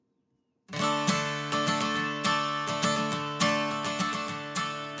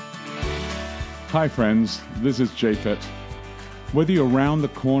Hi friends, this is Japhet. Whether you're around the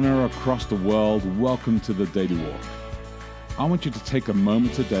corner or across the world, welcome to the Daily Walk. I want you to take a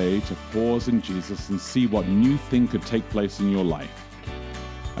moment today to pause in Jesus and see what new thing could take place in your life.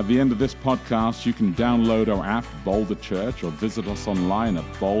 At the end of this podcast, you can download our app, Boulder Church, or visit us online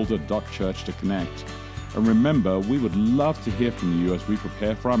at boulder.church to connect. And remember, we would love to hear from you as we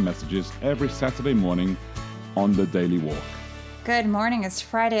prepare for our messages every Saturday morning on the Daily Walk. Good morning. It's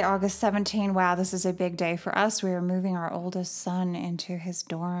Friday, August 17. Wow, this is a big day for us. We are moving our oldest son into his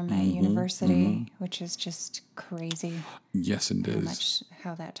dorm at university, which is just crazy. Yes, it is.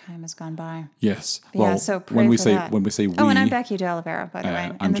 How that time has gone by. Yes. But Well, yeah, so pray when we for say that. when we say we, Oh, and I'm Becky De Oliveira, by the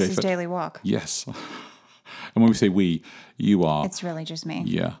way, I'm and this is Japhet. Daily Walk. Yes. And when we say we, you are. It's really just me.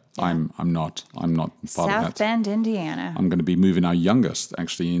 Yeah. I'm not part of that. South Bend, Indiana. I'm going to be moving our youngest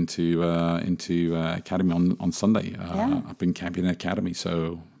actually into academy on Sunday up in Campion Academy.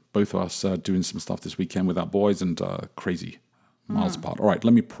 So both of us are doing some stuff this weekend with our boys and crazy miles apart. All right,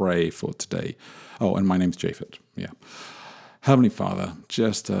 let me pray for today. Oh, and my name's Japhet. Yeah. Heavenly Father,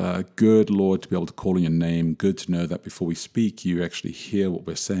 just good, Lord, to be able to call on your name. Good to know that before we speak, you actually hear what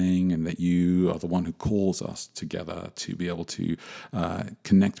we're saying and that you are the one who calls us together to be able to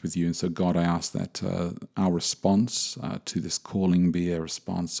connect with you. And so, God, I ask that our response to this calling be a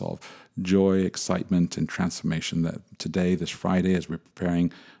response of joy, excitement, and transformation, that today, this Friday, as we're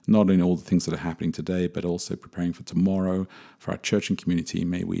preparing not only all the things that are happening today, but also preparing for tomorrow, for our church and community,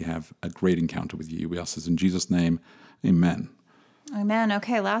 may we have a great encounter with you. We ask this in Jesus' name. Amen. Amen.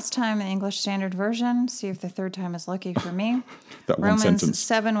 Okay, last time in English Standard Version. See if the third time is lucky for me. That one Romans sentence.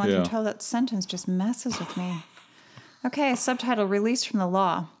 7, 1 through 12. That sentence just messes with me. Okay, subtitle, Released from the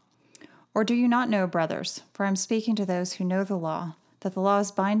Law. Or do you not know, brothers, for I am speaking to those who know the law, that the law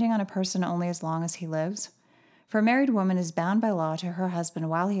is binding on a person only as long as he lives? For a married woman is bound by law to her husband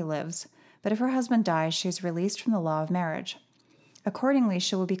while he lives, but if her husband dies, she is released from the law of marriage. Accordingly,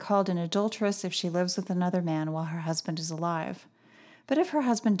 she will be called an adulteress if she lives with another man while her husband is alive. But if her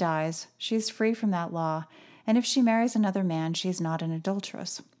husband dies, she is free from that law, and if she marries another man, she is not an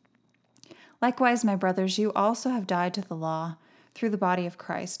adulteress. Likewise, my brothers, you also have died to the law through the body of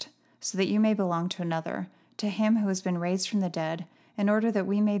Christ, so that you may belong to another, to him who has been raised from the dead, in order that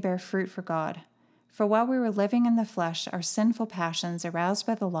we may bear fruit for God. For while we were living in the flesh, our sinful passions, aroused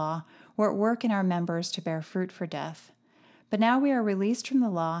by the law, were at work in our members to bear fruit for death. But now we are released from the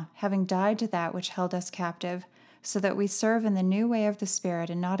law, having died to that which held us captive, so that we serve in the new way of the Spirit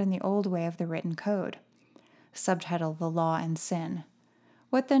and not in the old way of the written code. Subtitle, The Law and Sin.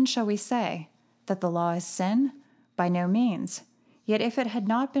 What then shall we say? That the law is sin? By no means. Yet if it had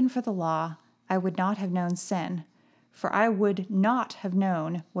not been for the law, I would not have known sin. For I would not have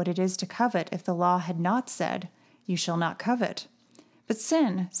known what it is to covet if the law had not said, You shall not covet. But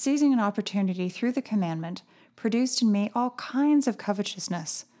sin, seizing an opportunity through the commandment, produced in me all kinds of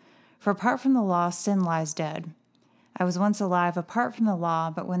covetousness. For apart from the law, sin lies dead. I was once alive apart from the law,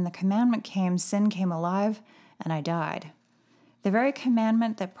 but when the commandment came, sin came alive, and I died. The very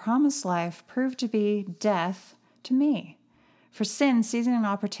commandment that promised life proved to be death to me. For sin, seizing an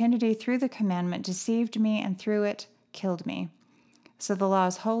opportunity through the commandment, deceived me, and through it killed me. So the law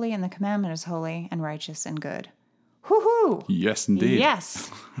is holy, and the commandment is holy, and righteous, and good. Whoo-hoo! Yes, indeed. Yes.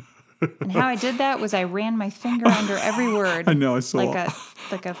 And how I did that was I ran my finger under every word. I know, I saw.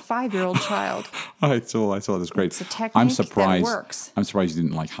 Like a 5-year-old child. I saw. That's great. It's a technique I'm surprised. that works. I'm surprised you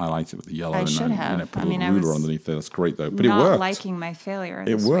didn't highlight it with the yellow. I should have. Put I mean, a I ruler was underneath there. That's great though. But it Not worked. liking my failure.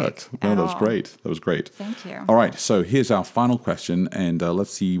 It This worked. week No, at that was all. great. That was great. Thank you. All right. So here's our final question, and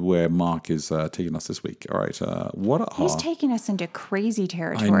let's see where Mark is taking us this week. All right. He's taking us into crazy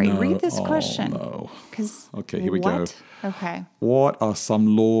territory. I know. Read this question. No. 'Cause Okay, here we go. Okay. What are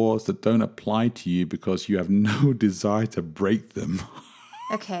some laws that don't apply to you because you have no desire to break them?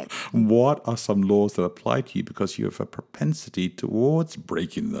 Okay. What are some laws that apply to you because you have a propensity towards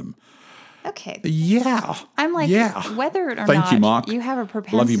breaking them? Okay. Yeah. I'm like, yeah. whether or Thank not you, Mark. you have a Love you,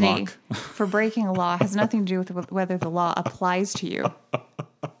 propensity Mark. for breaking a law has nothing to do with whether the law applies to you.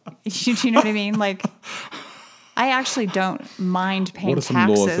 Do you know what I mean? Like, I actually don't mind paying What are some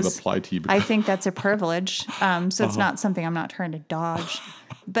taxes. laws that apply to you? I think that's a privilege. So it's not something I'm not trying to dodge,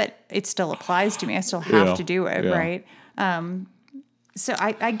 but it still applies to me. I still have to do it, right? So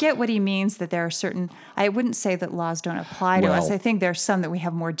I get what he means, that there are certain, I wouldn't say that laws don't apply to us. I think there's some that we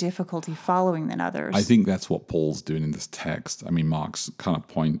have more difficulty following than others. I think that's what Paul's doing in this text. I mean, Mark's kind of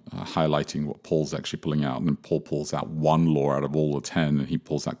highlighting what Paul's actually pulling out. And then Paul pulls out one law out of all the 10, and he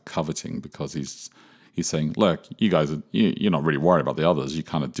pulls out coveting because he's saying, look, you guys, you're not really worried about the others. You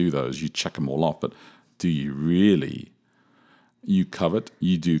kind of do those. You check them all off. But do you really you covet,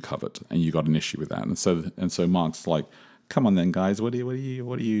 you do covet, and you got an issue with that. And so Mark's like, come on then, guys, what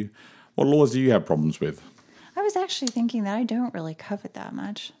laws do you have problems with? I was actually thinking that I don't really covet that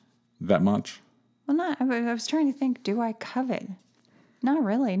much. That much? Well, I was trying to think, do I covet? Not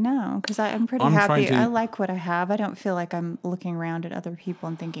really, no, because I'm pretty I'm happy. trying to- I like what I have. I don't feel like I'm looking around at other people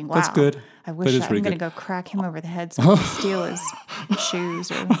and thinking, wow, That's good. I wish That is I'm really going to good. go crack him over the head so I can steal his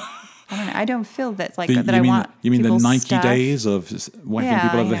shoes. Or I don't know. I don't feel that like that. I want. You mean the people's 90 stuff. days of whacking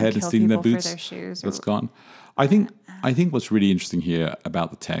people over the head and kill stealing their people for boots? their shoes That's or- gone. I think what's really interesting here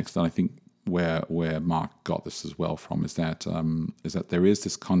about the text, and I think where Mark got this as well from, is that there is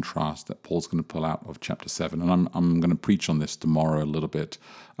this contrast that Paul's going to pull out of chapter 7, and I'm going to preach on this tomorrow a little bit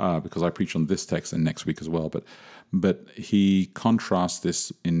because I preach on this text and next week as well. But he contrasts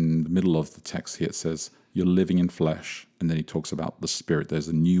this in the middle of the text here. It says you're living in flesh, and then he talks about the spirit. There's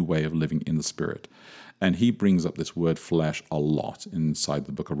a new way of living in the spirit. And he brings up this word flesh a lot inside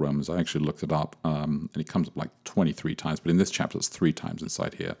the book of Romans. I actually looked it up, and it comes up like 23 times. But in this chapter, it's 3 times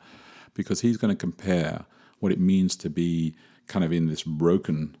inside here. Because he's going to compare what it means to be kind of in this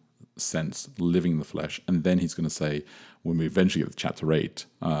broken sense, living in the flesh. And then he's going to say, when we eventually get to chapter 8,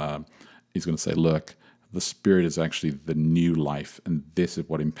 he's going to say, look, the Spirit is actually the new life, and this is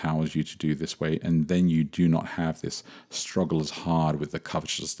what empowers you to do this way. And then you do not have this struggle as hard with the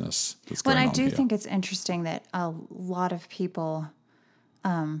covetousness that's going on here. Well, I do think it's interesting that a lot of people,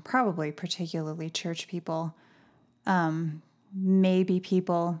 probably particularly church people, may be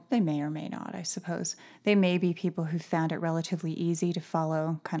people, they may or may not, I suppose. They may be people who found it relatively easy to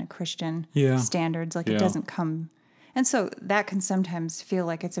follow kind of Christian standards. Like it doesn't come. And so that can sometimes feel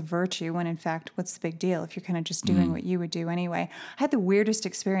like it's a virtue when in fact, what's the big deal if you're kind of just doing what you would do anyway? I had the weirdest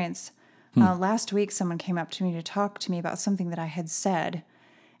experience. Last week, someone came up to me to talk to me about something that I had said,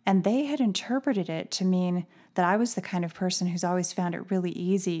 and they had interpreted it to mean that I was the kind of person who's always found it really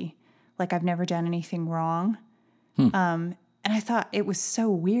easy, like I've never done anything wrong. And I thought it was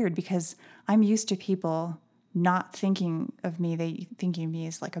so weird because I'm used to people not thinking of me, they thinking of me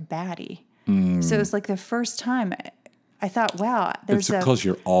as like a baddie. So it was like the first time I thought, wow, there's it's because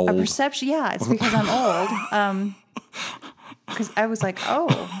you're old. a perception. Yeah, it's because I'm old. Because I was like,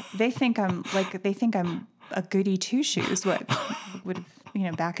 oh, they think I'm a goody two shoes. What would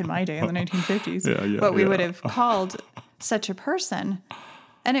back in my day in the 1950s, what we would have called such a person.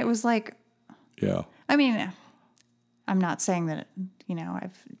 And it was like, I mean, I'm not saying that,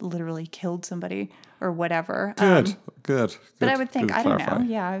 I've literally killed somebody or whatever. Good. But I would think, Good to I don't clarify. know.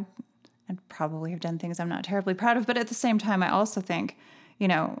 Yeah, I'd probably have done things I'm not terribly proud of. But at the same time, I also think,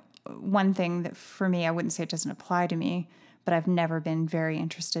 one thing that for me, I wouldn't say it doesn't apply to me, but I've never been very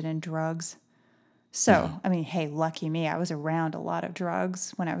interested in drugs. So, I mean, hey, lucky me. I was around a lot of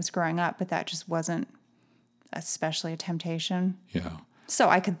drugs when I was growing up, but that just wasn't especially a temptation. Yeah. So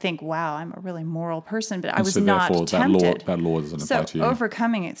I could think, wow, I'm a really moral person, but I was so not therefore, tempted. that law doesn't apply So to you.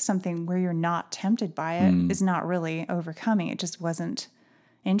 overcoming it, something where you're not tempted by it, is not really overcoming. It just wasn't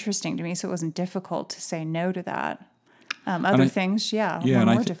interesting to me, so it wasn't difficult to say no to that. Other things, were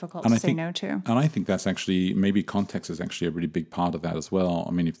more difficult to say no to. And I think that's actually, maybe context is actually a really big part of that as well.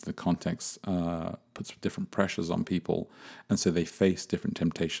 I mean, if the context puts different pressures on people, and so they face different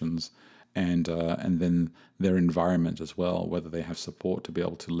temptations, and then their environment as well, whether they have support to be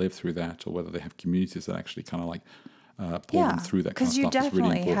able to live through that, or whether they have communities that actually kind of like pull them through that kind of stuff, is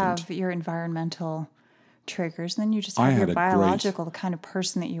really important. Because you definitely have your environmental triggers, and then you just have your biological, the kind of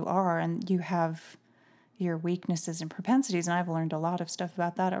person that you are, and you have your weaknesses and propensities. And I've learned a lot of stuff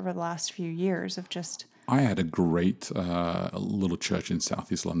about that over the last few years of just... I had a great little church in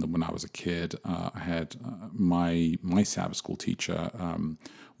Southeast London when I was a kid. I had my Sabbath school teacher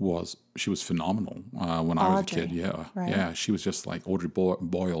she was phenomenal when I was a kid. Yeah, right? Yeah. She was just like Audrey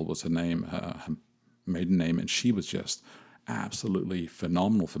Boyle was her name, her maiden name, and she was just absolutely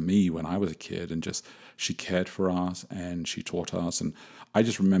phenomenal for me when I was a kid. And just she cared for us and she taught us, and I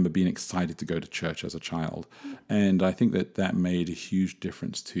just remember being excited to go to church as a child. And I think that made a huge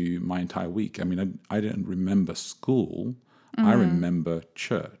difference to my entire week. I mean, I didn't remember school. I remember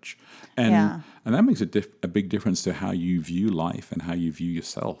church. And that makes a big difference to how you view life and how you view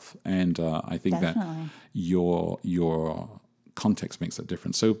yourself. And I think Definitely. that your context makes that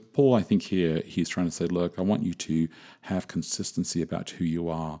difference. So Paul, I think here, he's trying to say, look, I want you to have consistency about who you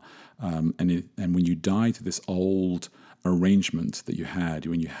are. And when you die to this old arrangement that you had,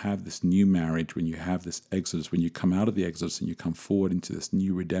 when you have this new marriage, when you have this exodus, when you come out of the exodus and you come forward into this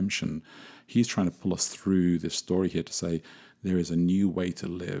new redemption, he's trying to pull us through this story here to say there is a new way to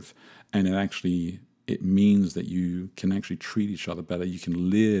live. And it actually it means that you can actually treat each other better. You can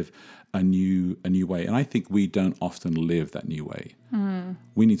live a new way. And I think we don't often live that new way.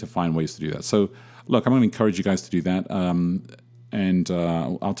 We need to find ways to do that. So, look, I'm going to encourage you guys to do that. And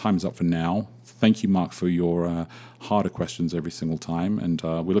our time is up for now. Thank you, Mark, for your harder questions every single time. And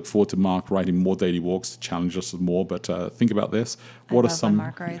we look forward to Mark writing more daily walks to challenge us more. But think about this. What are some?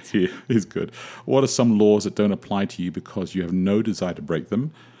 Mark writes. Yeah, is good. What are some laws that don't apply to you because you have no desire to break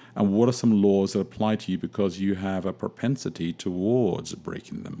them? And what are some laws that apply to you because you have a propensity towards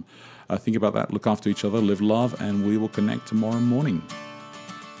breaking them? Think about that. Look after each other. Live love. And we will connect tomorrow morning.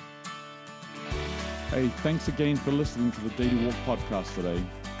 Hey, thanks again for listening to the Daily Walk podcast today.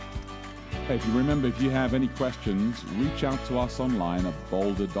 Hey, if you have any questions, reach out to us online at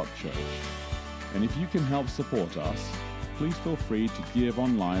boulder.church. And if you can help support us, please feel free to give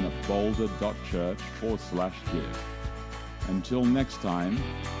online at boulder.church/give. Until next time,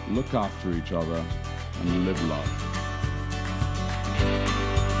 look after each other and live love.